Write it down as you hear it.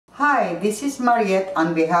Hi, this is Mariette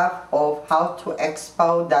on behalf of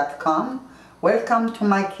HowToExpo.com. Welcome to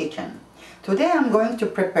my kitchen. Today I'm going to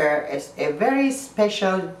prepare a very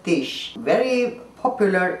special dish, very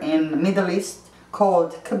popular in Middle East,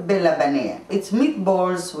 called Kibbeh Labanieh. It's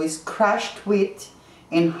meatballs with crushed wheat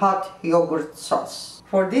in hot yogurt sauce.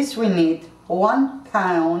 For this we need 1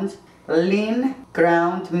 pound lean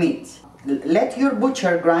ground meat. Let your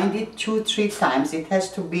butcher grind it 2-3 times. It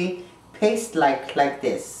has to be paste like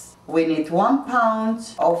this. We need 1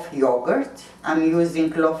 pound of yogurt. I'm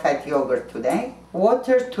using low-fat yogurt today.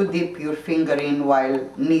 Water to dip your finger in while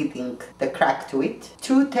kneading the cracked wheat.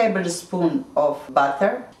 2 tablespoons of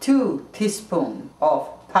butter. 2 teaspoons of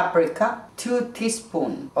paprika. 2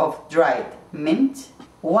 teaspoons of dried mint.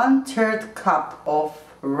 1/3 cup of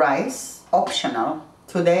rice, optional.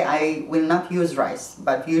 Today I will not use rice,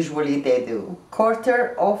 but usually they do.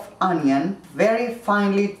 1/4 of onion, very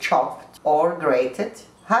finely chopped or grated.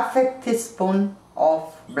 1/2 teaspoon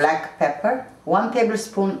of black pepper. 1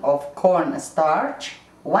 tablespoon of corn starch.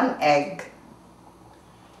 1 egg.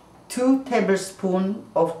 2 tablespoons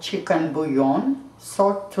of chicken bouillon.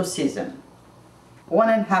 Salt to season.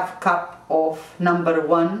 1.5 cup of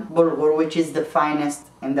 #1 bulgur, which is the finest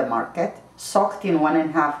in the market, soaked in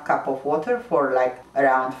 1.5 cup of water for like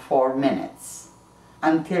around 4 minutes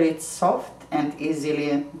until it's soft and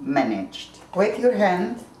easily managed. Wet your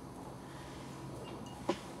hand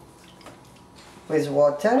with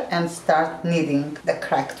water and start kneading the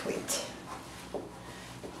cracked wheat.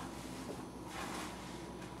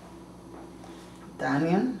 The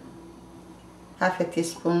onion, 1/2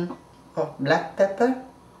 teaspoon of black pepper,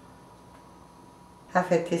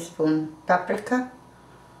 1/2 teaspoon paprika,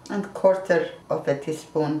 and 1/4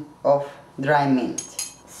 teaspoon of dry mint.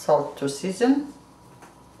 Salt to season,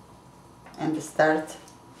 and start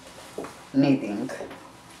kneading.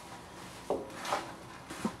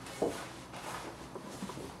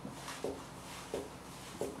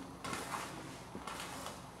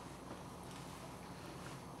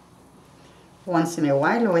 Once in a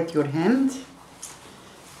while, wet your hand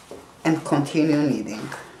and continue kneading.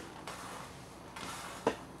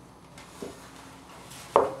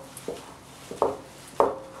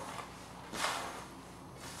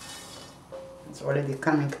 It's already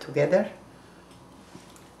coming together.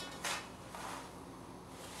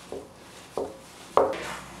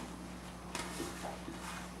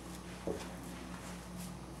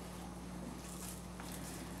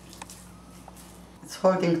 It's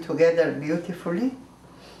holding together beautifully.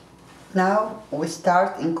 Now we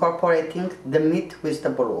start incorporating the meat with the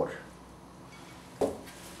bulgur.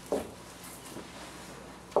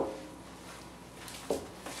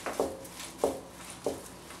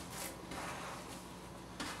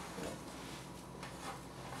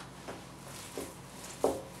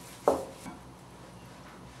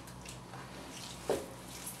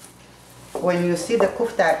 When you see the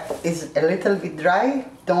kufta is a little bit dry,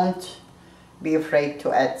 don't be afraid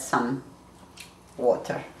to add some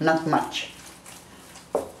water, not much,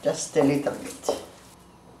 just a little bit.